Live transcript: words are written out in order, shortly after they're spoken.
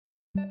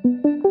You're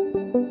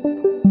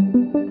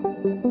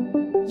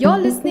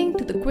listening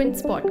to the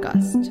Quince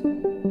podcast.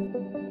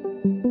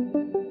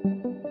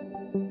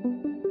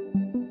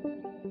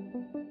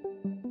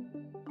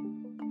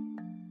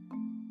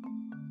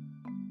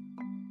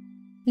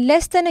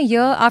 Less than a year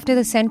after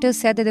the centre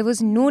said that there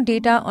was no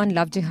data on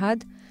love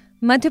jihad,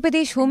 Madhya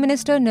Pradesh Home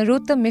Minister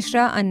Narottam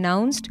Mishra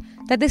announced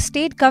that the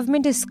state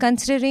government is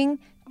considering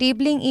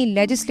tabling a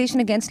legislation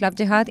against love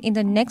jihad in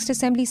the next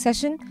assembly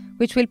session,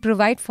 which will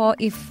provide for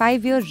a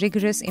 5-year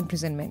rigorous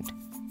imprisonment.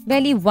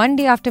 Barely one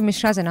day after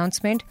Mishra's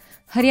announcement,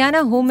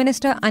 Haryana Home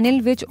Minister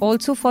Anil Vij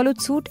also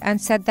followed suit and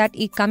said that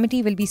a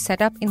committee will be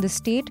set up in the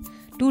state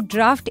to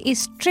draft a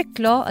strict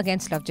law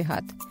against love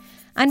jihad.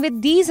 And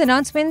with these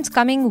announcements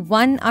coming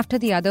one after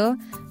the other,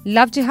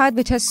 love jihad,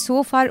 which has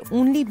so far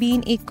only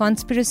been a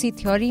conspiracy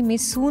theory, may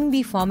soon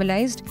be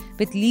formalized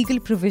with legal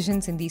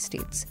provisions in these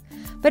states.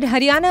 But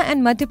Haryana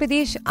and Madhya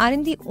Pradesh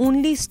aren't the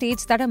only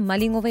states that are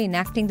mulling over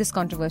enacting this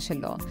controversial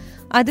law.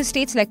 Other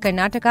states like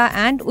Karnataka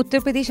and Uttar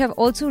Pradesh have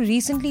also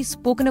recently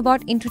spoken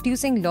about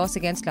introducing laws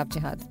against love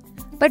jihad.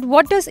 But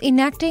what does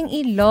enacting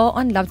a law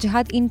on love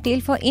jihad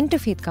entail for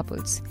interfaith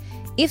couples?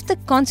 If the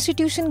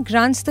constitution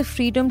grants the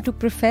freedom to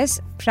profess,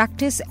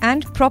 practice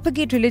and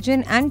propagate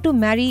religion and to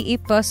marry a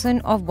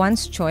person of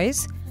one's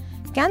choice,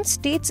 can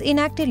states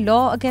enact a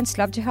law against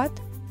love jihad?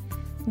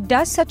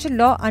 Does such a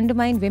law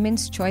undermine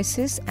women's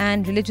choices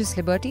and religious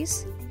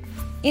liberties?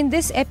 In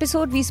this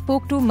episode, we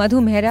spoke to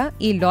Madhu Mehra,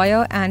 a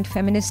lawyer and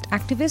feminist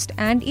activist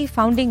and a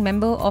founding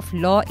member of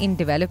Law in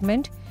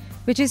Development,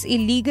 which is a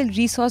legal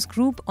resource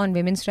group on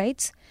women's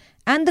rights,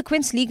 and the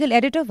Quince legal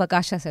editor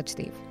Vakasha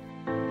Sachdev.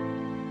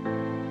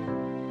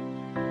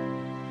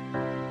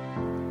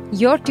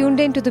 You're tuned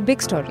in to The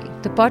Big Story,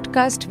 the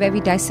podcast where we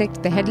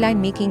dissect the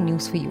headline-making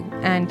news for you.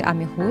 And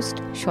I'm your host,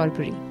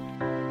 Shaulpuri.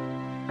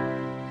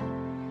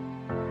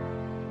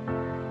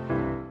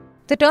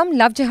 The term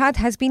love jihad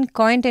has been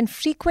coined and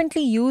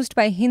frequently used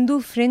by Hindu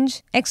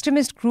fringe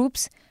extremist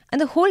groups, and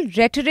the whole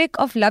rhetoric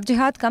of love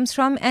jihad comes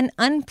from an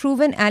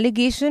unproven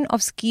allegation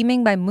of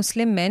scheming by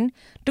Muslim men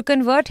to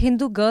convert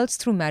Hindu girls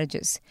through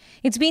marriages.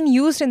 It's been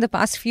used in the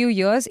past few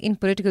years in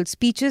political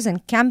speeches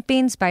and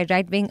campaigns by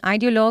right-wing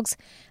ideologues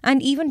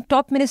and even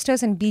top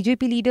ministers and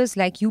BJP leaders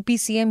like UP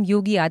CM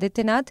Yogi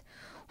Adityanath,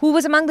 who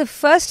was among the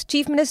first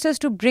chief ministers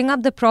to bring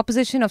up the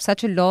proposition of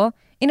such a law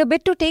in a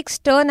bid to take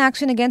stern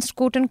action against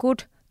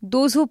quote-unquote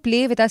those who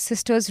play with our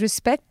sisters'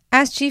 respect,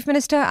 as Chief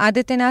Minister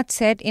Adityanath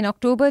said in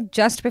October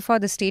just before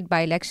the state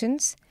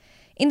by-elections.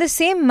 In the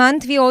same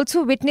month, we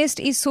also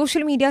witnessed a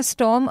social media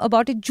storm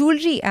about a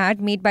jewellery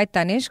ad made by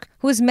Tanishq,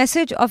 whose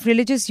message of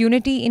religious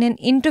unity in an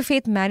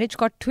interfaith marriage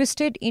got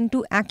twisted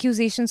into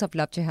accusations of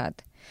love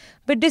jihad.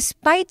 But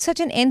despite such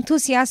an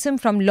enthusiasm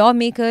from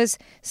lawmakers,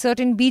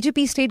 certain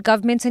BJP state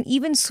governments and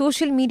even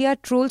social media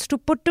trolls to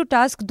put to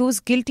task those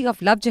guilty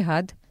of love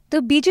jihad, the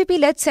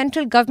BJP-led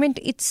central government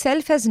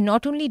itself has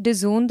not only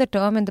disowned the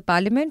term in the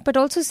parliament but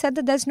also said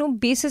that there's no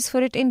basis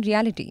for it in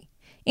reality.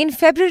 In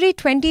February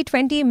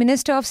 2020,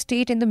 Minister of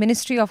State in the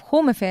Ministry of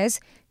Home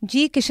Affairs,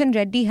 G. Kishan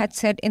Reddy, had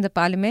said in the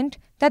parliament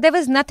that there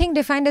was nothing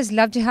defined as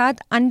love jihad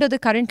under the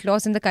current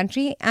laws in the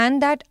country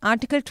and that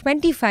Article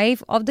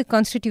 25 of the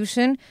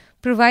Constitution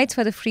provides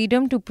for the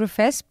freedom to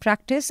profess,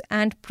 practice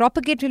and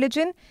propagate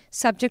religion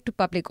subject to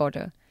public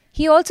order.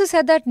 He also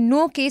said that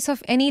no case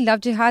of any love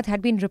jihad had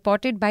been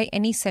reported by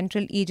any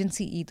central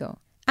agency either.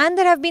 And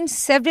there have been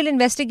several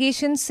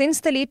investigations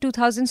since the late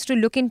 2000s to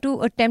look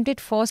into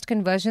attempted forced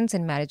conversions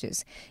in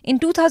marriages. In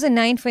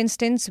 2009, for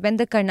instance, when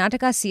the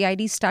Karnataka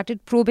CID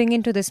started probing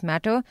into this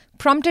matter,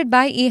 prompted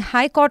by a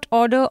High Court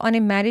order on a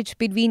marriage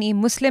between a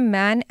Muslim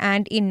man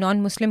and a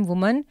non-Muslim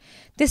woman,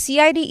 the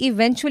CID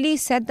eventually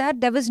said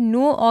that there was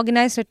no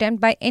organized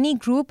attempt by any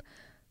group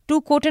to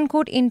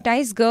quote-unquote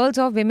entice girls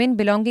or women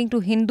belonging to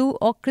Hindu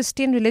or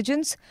Christian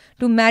religions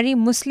to marry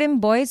Muslim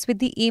boys with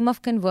the aim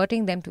of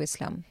converting them to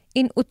Islam.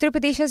 In Uttar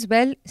Pradesh as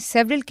well,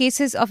 several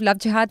cases of love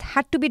jihad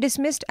had to be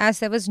dismissed as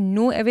there was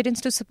no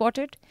evidence to support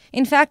it.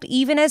 In fact,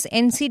 even as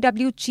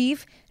NCW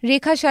chief,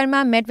 Rekha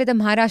Sharma met with the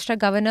Maharashtra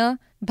governor,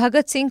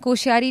 Bhagat Singh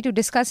Koshyari, to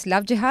discuss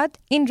love jihad.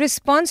 In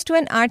response to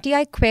an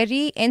RTI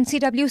query,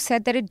 NCW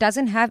said that it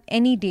doesn't have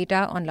any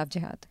data on love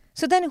jihad.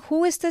 So then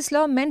who is this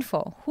law meant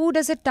for? Who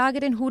does it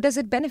target and who does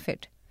it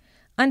benefit?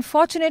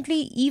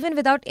 Unfortunately, even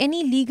without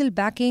any legal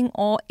backing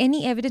or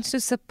any evidence to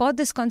support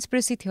this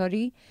conspiracy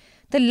theory,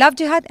 the love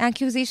jihad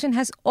accusation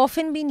has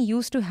often been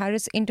used to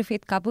harass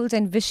interfaith couples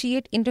and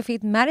vitiate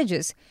interfaith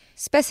marriages,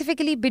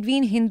 specifically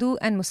between Hindu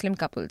and Muslim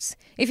couples.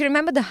 If you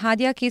remember the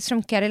Hadia case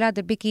from Kerala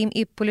that became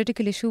a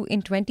political issue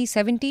in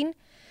 2017,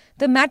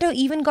 the matter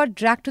even got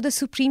dragged to the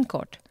Supreme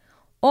Court.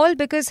 All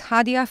because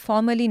Hadia,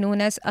 formerly known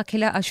as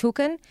Akhila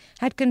Ashokan,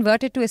 had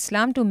converted to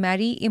Islam to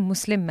marry a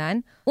Muslim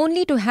man,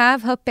 only to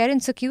have her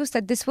parents accused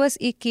that this was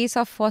a case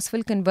of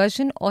forceful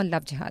conversion or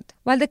love jihad.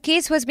 While the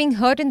case was being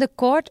heard in the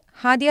court,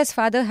 Hadia's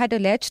father had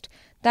alleged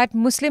that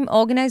Muslim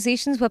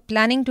organizations were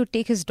planning to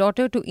take his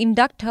daughter to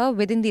induct her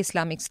within the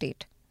Islamic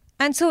State.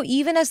 And so,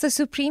 even as the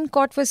Supreme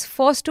Court was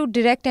forced to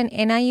direct an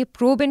NIA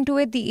probe into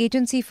it, the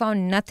agency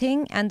found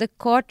nothing and the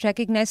court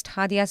recognized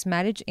Hadia's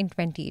marriage in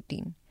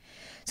 2018.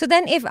 So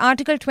then, if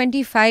Article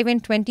 25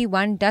 and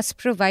 21 does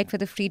provide for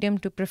the freedom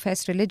to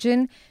profess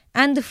religion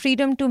and the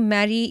freedom to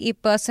marry a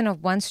person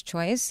of one's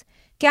choice,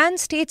 can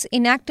states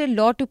enact a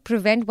law to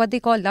prevent what they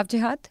call love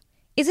jihad?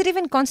 Is it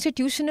even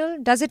constitutional?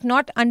 Does it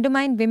not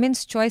undermine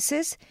women's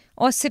choices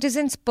or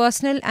citizens'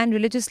 personal and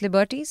religious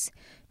liberties?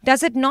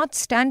 Does it not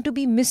stand to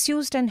be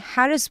misused and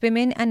harass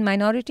women and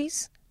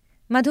minorities?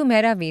 Madhu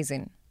Mehra weighs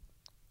in.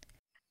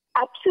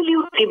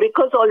 Absolutely,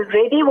 because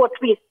already what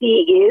we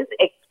see is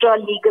extra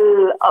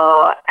legal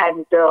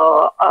and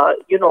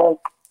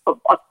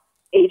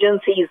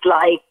agencies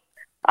like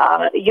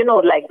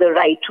like the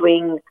right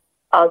wing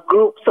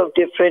groups of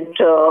different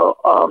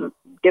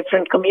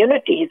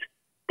communities.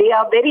 They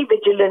are very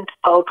vigilant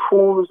about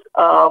who's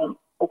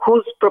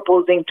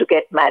proposing to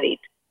get married,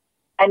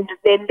 and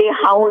then they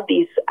hound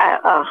these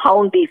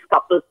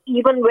couples,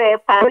 even where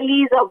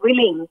families are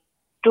willing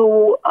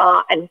to,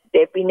 and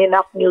there have been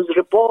enough news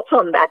reports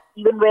on that,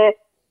 even where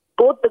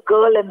both the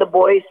girl and the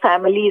boy's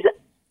families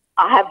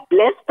have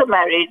blessed the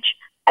marriage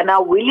and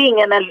are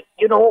willing and are,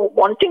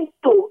 wanting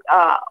to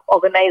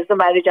organize the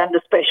marriage under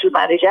Special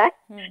Marriage Act.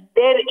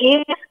 There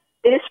is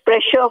this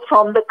pressure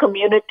from the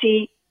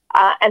community,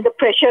 and the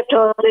pressure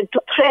turns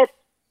into threats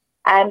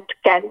and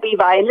can be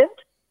violent.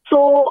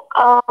 So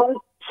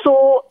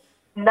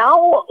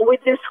now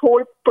with this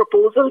whole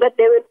proposal that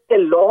there will be a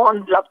law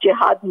on love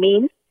jihad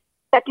means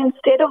that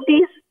instead of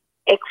these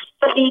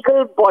extra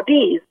legal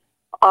bodies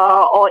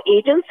or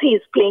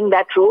agencies playing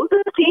that role,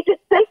 the state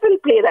itself will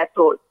play that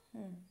role.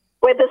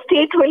 Where the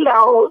state will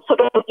now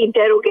sort of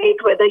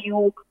interrogate whether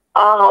you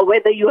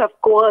have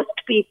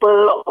coerced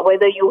people, or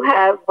whether you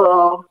have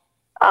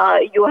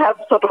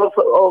sort of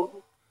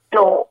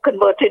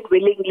converted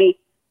willingly,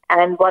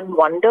 and one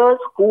wonders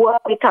who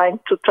are we trying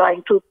to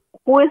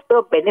who is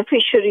the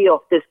beneficiary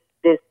of this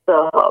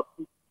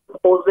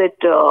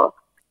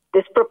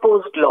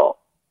proposed law.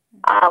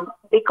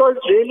 Because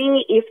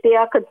really, if they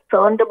are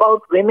concerned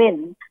about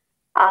women,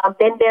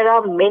 then there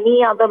are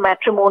many other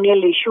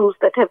matrimonial issues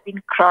that have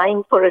been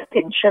crying for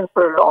attention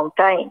for a long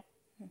time.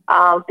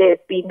 There's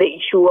been the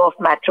issue of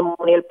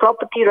matrimonial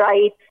property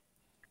rights,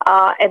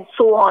 and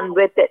so on.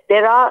 With it,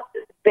 there are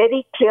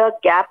very clear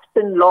gaps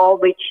in law,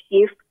 which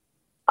if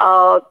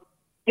they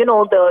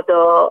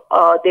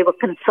were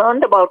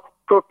concerned about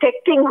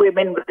protecting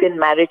women within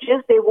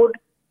marriages, they would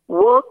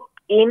work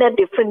in a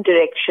different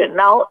direction.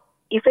 Now,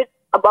 if it's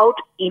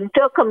about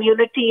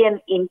inter-community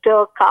and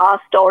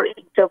inter-caste or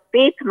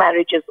interfaith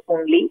marriages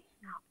only,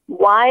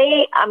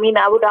 why, I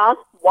would ask,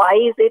 why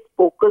is it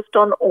focused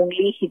on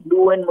only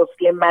Hindu and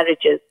Muslim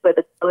marriages, where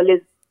the girl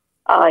is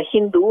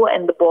Hindu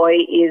and the boy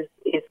is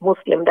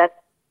Muslim? That's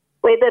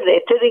where the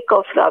rhetoric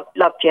of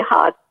love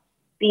jihad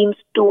seems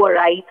to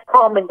arise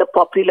from in the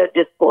popular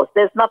discourse.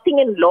 There's nothing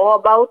in law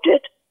about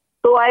it,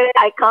 so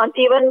I can't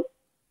even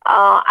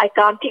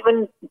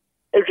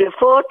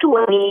refer to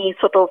any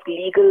sort of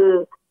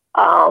legal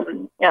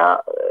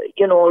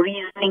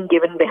reasoning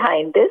given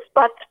behind this.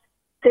 But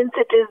since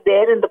it is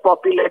there in the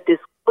popular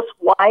discourse,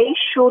 why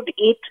should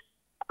it?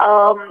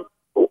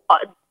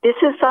 This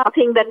is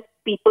something that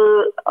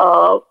people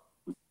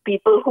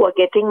who are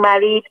getting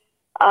married,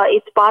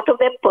 it's part of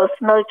their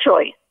personal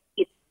choice.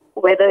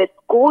 Whether it's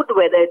good,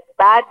 whether it's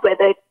bad,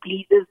 whether it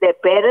pleases their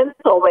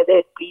parents or whether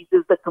it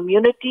pleases the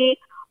community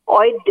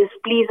or it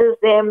displeases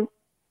them,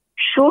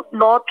 should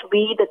not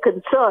be the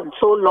concern,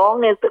 so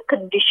long as the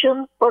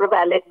conditions for a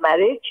valid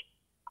marriage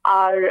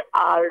are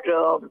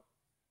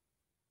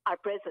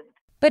present.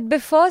 But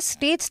before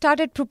states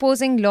started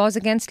proposing laws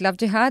against love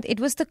jihad, it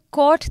was the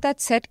court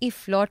that set a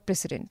flawed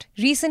precedent.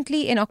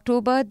 Recently, in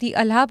October, the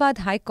Allahabad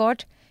High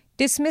Court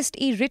dismissed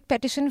a writ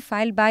petition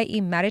filed by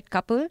a married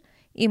couple,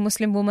 a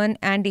Muslim woman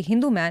and a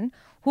Hindu man,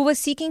 who were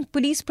seeking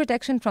police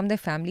protection from their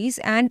families,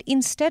 and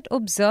instead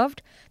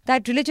observed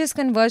that religious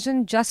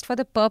conversion just for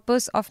the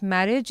purpose of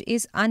marriage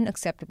is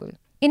unacceptable.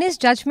 In his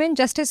judgment,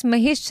 Justice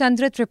Mahesh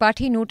Chandra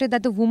Tripathi noted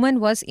that the woman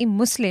was a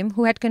Muslim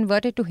who had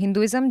converted to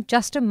Hinduism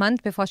just a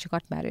month before she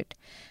got married.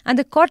 And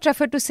the court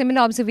referred to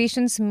similar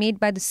observations made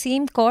by the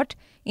same court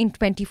in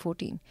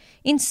 2014.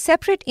 In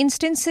separate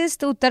instances,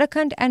 the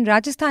Uttarakhand and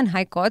Rajasthan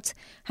High Courts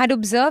had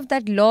observed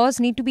that laws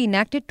need to be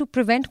enacted to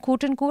prevent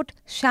quote-unquote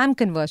sham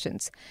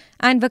conversions.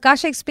 And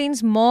Vakasha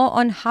explains more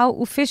on how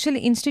official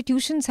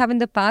institutions have in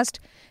the past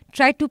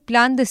tried to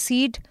plant the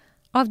seed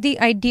of the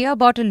idea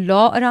about a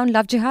law around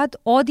love jihad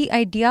or the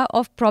idea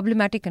of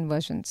problematic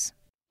conversions.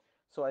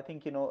 So I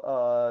think,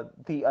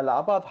 the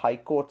Allahabad High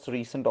Court's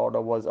recent order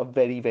was a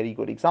very, very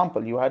good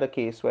example. You had a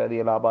case where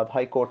the Allahabad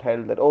High Court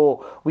held that,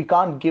 we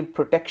can't give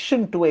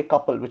protection to a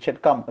couple which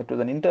had come. It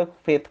was an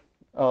interfaith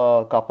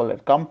couple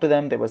had come to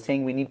them. They were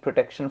saying we need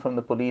protection from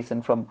the police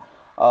and from,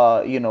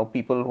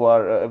 people who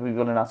are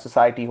people in our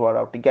society who are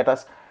out to get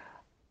us.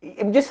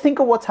 Just think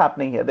of what's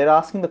happening here. They're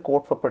asking the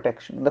court for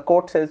protection. The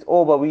court says,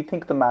 but we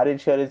think the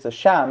marriage here is a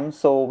sham,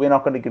 so we're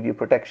not going to give you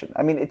protection.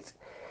 I mean,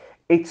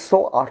 it's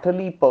so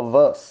utterly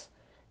perverse.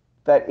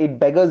 that it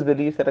beggars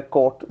belief that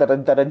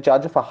a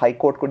judge of a high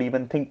court could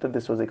even think that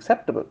this was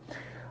acceptable.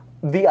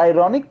 The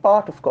ironic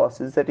part, of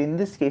course, is that in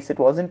this case, it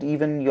wasn't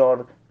even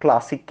your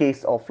classic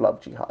case of love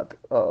jihad,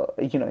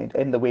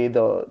 in the way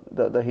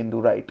the Hindu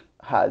right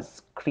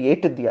has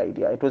created the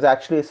idea. It was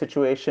actually a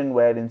situation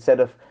where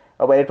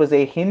where it was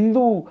a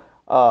Hindu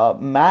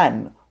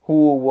man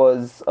who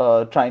was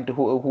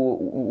who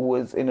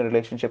was in a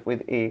relationship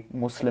with a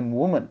Muslim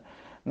woman.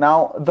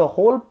 Now, the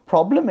whole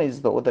problem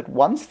is, though, that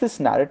once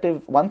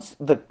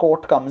the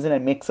court comes in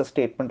and makes a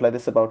statement like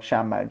this about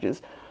sham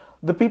marriages,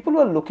 the people who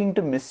are looking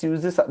to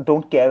misuse this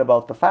don't care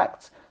about the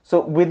facts.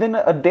 So within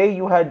a day,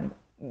 you had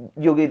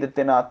Yogi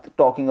Adityanath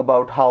talking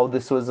about how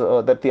this was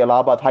that the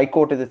Allahabad High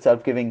Court is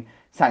itself giving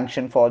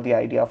sanction for the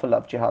idea of a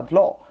love jihad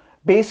law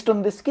based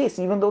on this case,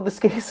 even though this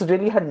case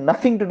really had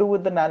nothing to do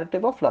with the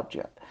narrative of love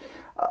jihad.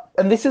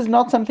 And this is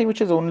not something which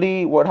is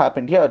only what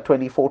happened here.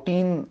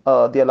 2014,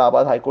 the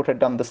Allahabad High Court had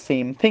done the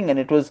same thing, and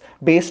it was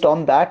based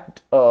on that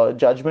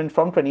judgment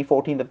from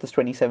 2014 that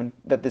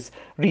this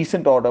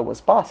recent order was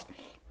passed.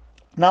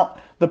 Now,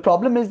 the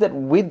problem is that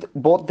with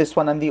both this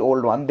one and the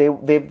old one,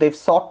 they've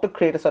sought to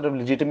create a sort of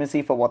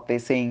legitimacy for what they're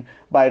saying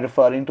by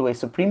referring to a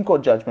Supreme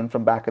Court judgment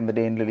from back in the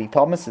day in Lily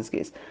Thomas's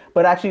case.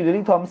 But actually,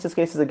 Lily Thomas's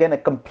case is again a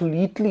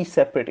completely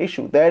separate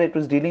issue. There, it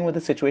was dealing with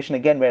a situation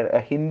again where a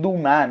Hindu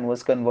man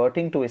was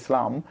converting to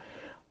Islam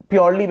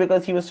purely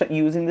because he was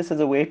using this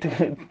as a way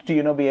to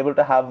be able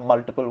to have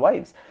multiple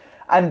wives.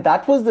 And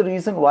that was the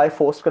reason why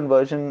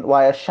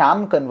why a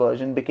sham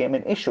conversion became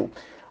an issue.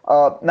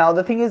 Now,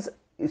 the thing is,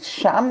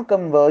 sham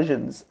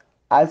conversions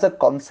as a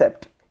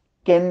concept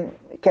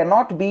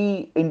cannot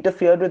be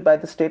interfered with by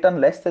the state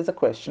unless there's a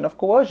question of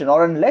coercion,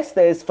 or unless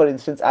there is, for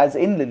instance, as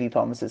in Lily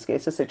Thomas's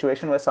case, a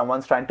situation where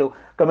someone's trying to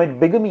commit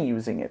bigamy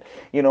using it,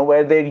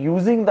 where they're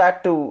using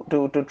that to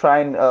try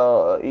and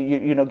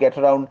get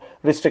around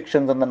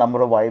restrictions on the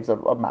number of wives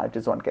or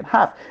marriages one can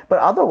have. But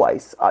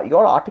otherwise,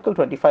 your Article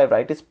 25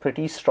 right is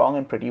pretty strong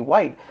and pretty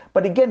wide.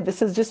 But again, this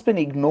has just been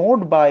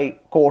ignored by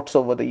courts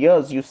over the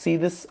years. You see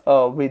this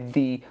with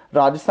the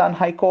Rajasthan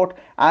High Court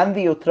and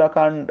the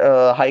Uttarakhand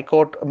High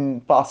Court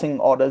passing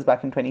orders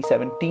back in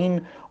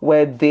 2017,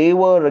 where they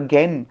were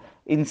again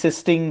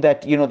insisting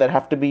that there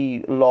have to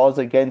be laws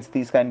against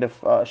these kind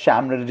of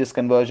sham religious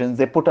conversions.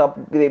 They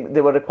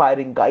were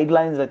requiring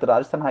guidelines, like the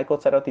Rajasthan High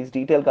Court set out these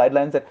detailed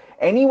guidelines that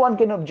anyone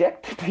can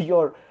object to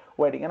your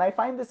wedding. And I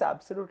find this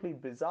absolutely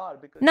bizarre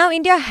because now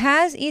India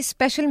has a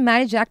Special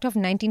Marriage Act of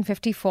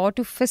 1954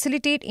 to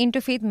facilitate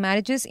interfaith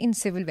marriages in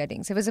civil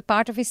weddings. It was a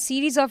part of a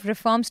series of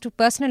reforms to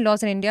personal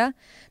laws in India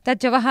that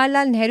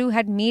Jawaharlal Nehru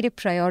had made a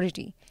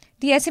priority.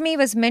 The SMA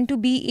was meant to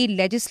be a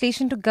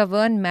legislation to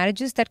govern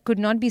marriages that could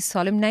not be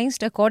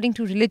solemnized according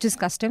to religious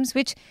customs,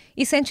 which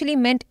essentially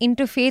meant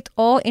interfaith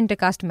or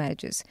intercaste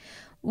marriages.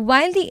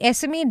 While the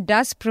SMA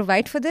does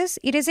provide for this,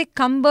 it is a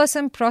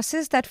cumbersome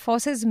process that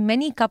forces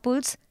many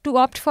couples to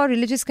opt for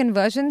religious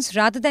conversions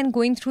rather than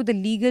going through the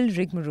legal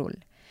rigmarole.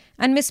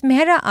 And Ms.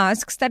 Mehra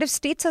asks that if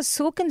states are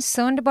so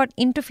concerned about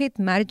interfaith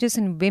marriages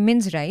and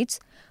women's rights,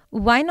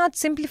 why not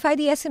simplify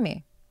the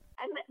SMA?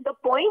 And the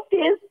point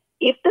is,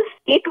 if the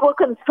state were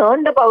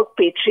concerned about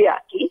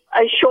patriarchy,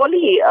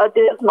 surely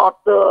there's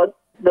not the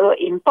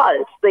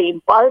impulse. The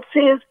impulse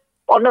is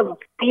on a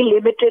very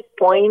limited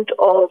point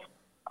of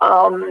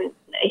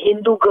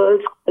Hindu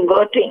girls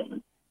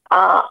converting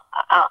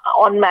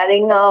on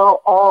marrying a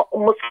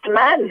Muslim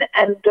man,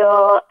 and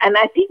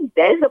I think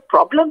there's a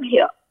problem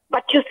here.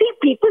 But you see,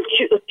 people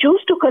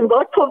choose to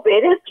convert for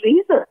various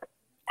reasons,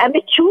 and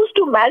they choose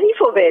to marry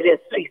for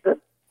various reasons.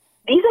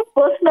 These are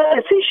personal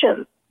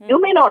decisions. You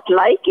may not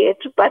like it,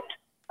 but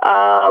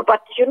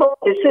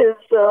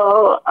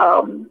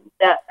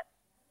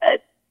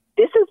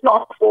this is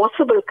not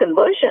forcible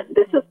conversion.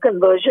 This is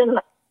conversion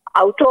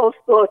out of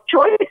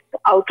choice,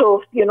 out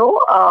of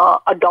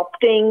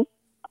adopting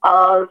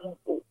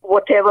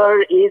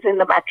whatever is in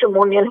the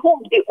matrimonial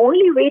home. The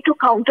only way to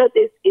counter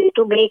this is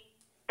to make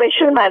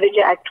Special Marriage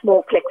Act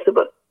more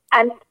flexible.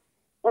 And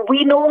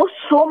we know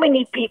so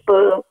many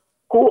people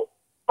who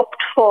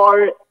opt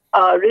for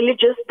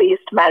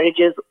religious-based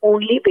marriages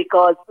only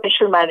because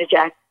Special Marriage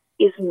Act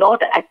is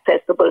not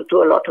accessible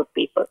to a lot of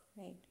people.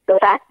 Right. The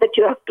fact that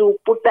you have to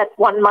put that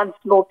 1 month's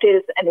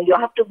notice and you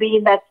have to be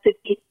in that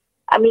city,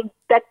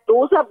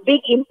 those are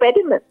big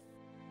impediments.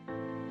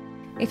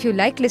 If you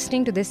like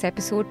listening to this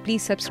episode,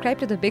 please subscribe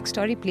to the Big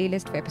Story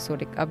playlist for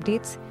episodic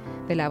updates.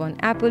 We're live on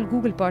Apple,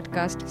 Google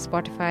Podcast,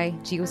 Spotify,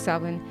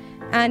 JioSaavn,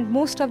 and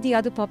most of the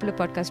other popular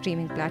podcast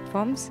streaming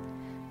platforms.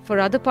 For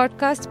other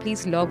podcasts,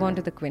 please log on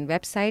to the Quint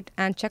website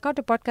and check out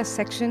the podcast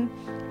section.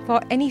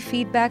 For any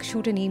feedback,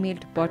 shoot an email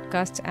to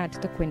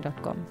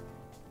podcasts@thequint.com.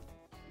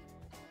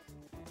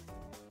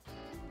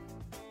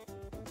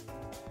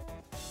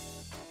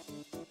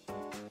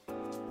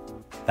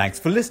 Thanks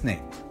for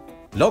listening.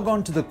 Log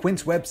on to the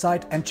Quint's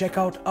website and check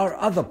out our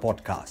other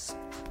podcasts.